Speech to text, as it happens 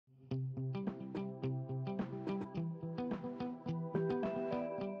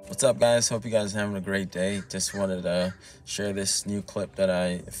What's up, guys? Hope you guys are having a great day. Just wanted to share this new clip that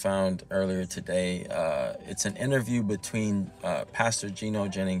I found earlier today. It's an interview between Pastor Gino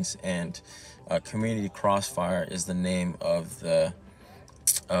Jennings and Community Crossfire is the name of the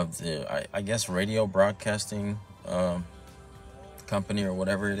I guess radio broadcasting company or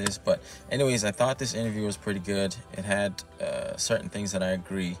whatever it is. But anyways, I thought this interview was pretty good. It had certain things that I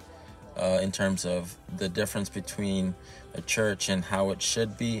agree in terms of the difference between a church and how it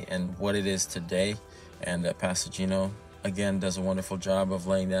should be and what it is today. And Pastor Gino, again, does a wonderful job of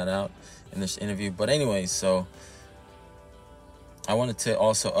laying that out in this interview. But anyways, so I wanted to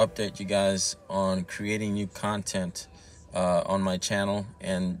also update you guys on creating new content on my channel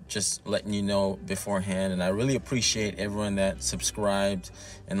and just letting you know beforehand. And I really appreciate everyone that subscribed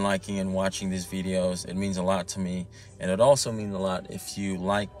and liking and watching these videos. It means a lot to me, and it also means a lot if you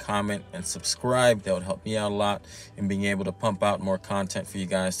like, comment, and subscribe. That would help me out a lot in being able to pump out more content for you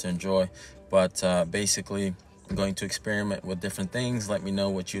guys to enjoy. But basically, I'm going to experiment with different things. Let me know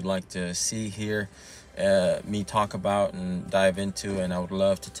what you'd like to see here me talk about and dive into, and I would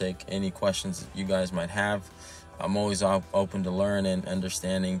love to take any questions that you guys might have. I'm always open to learn and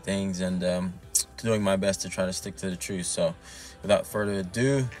understanding things, and doing my best to try to stick to the truth. So without further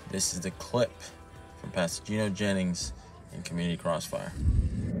ado, this is the clip from Pastor Gino Jennings in Community Crossfire.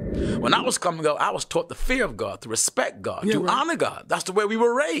 When I was coming up, I was taught the fear of God, to respect God, to honor God. That's the way we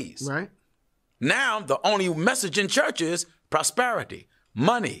were raised. Right. Now, the only message in church is prosperity,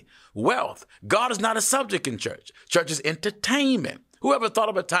 money, wealth. God is not a subject in church. Church is entertainment. Whoever thought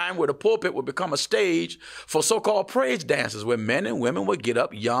of a time where the pulpit would become a stage for so-called praise dances, where men and women would get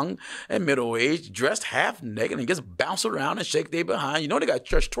up, young and middle-aged, dressed half naked, and just bounce around and shake their behind. You know they got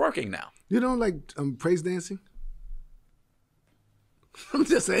church twerking now. You don't like praise dancing? I'm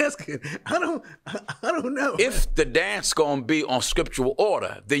just asking. I don't know. If the dance gonna be on scriptural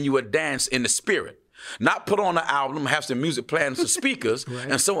order, then you would dance in the spirit. Not put on the album, have some music playing, some speakers,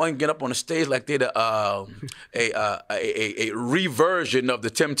 right, and someone get up on the stage like they're a reversion of the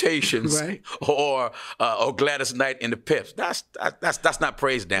Temptations, right, or Gladys Knight in the Pips. That's not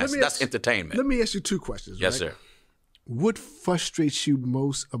praise dance. That's entertainment. Let me ask you two questions. Yes, right? sir. What frustrates you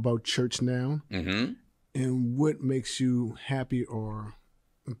most about church now, Mm-hmm. and what makes you happy or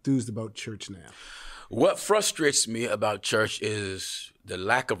enthused about church now? What frustrates me about church is the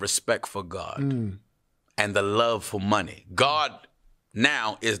lack of respect for God. And the love for money. God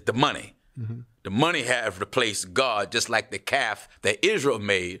now is the money. Mm-hmm. The money has replaced God, just like the calf that Israel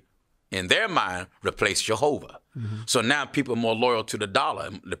made, in their mind, replaced Jehovah. Mm-hmm. So now people are more loyal to the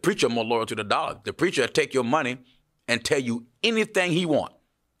dollar. The preacher more loyal to the dollar. The preacher will take your money and tell you anything he wants.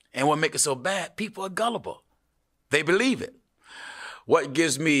 And what makes it so bad, people are gullible. They believe it. What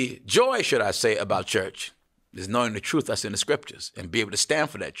gives me joy, should I say, about church is knowing the truth that's in the scriptures and be able to stand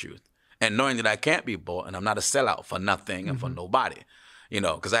for that truth. And knowing that I can't be bought and I'm not a sellout for nothing and for nobody, you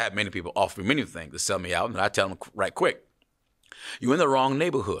know, because I have many people offer me many things to sell me out, and I tell them right quick, you're in the wrong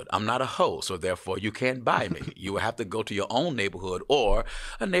neighborhood. I'm not a hoe, so therefore you can't buy me. You will have to go to your own neighborhood or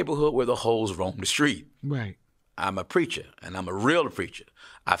a neighborhood where the hoes roam the street. Right. I'm a preacher, and I'm a real preacher.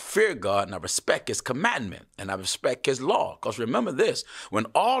 I fear God, and I respect his commandment, and I respect his law. Because remember this, when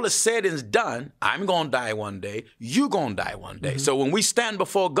all is said and is done, I'm going to die one day, you're going to die one day. So when we stand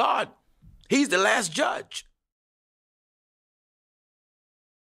before God, he's the last judge.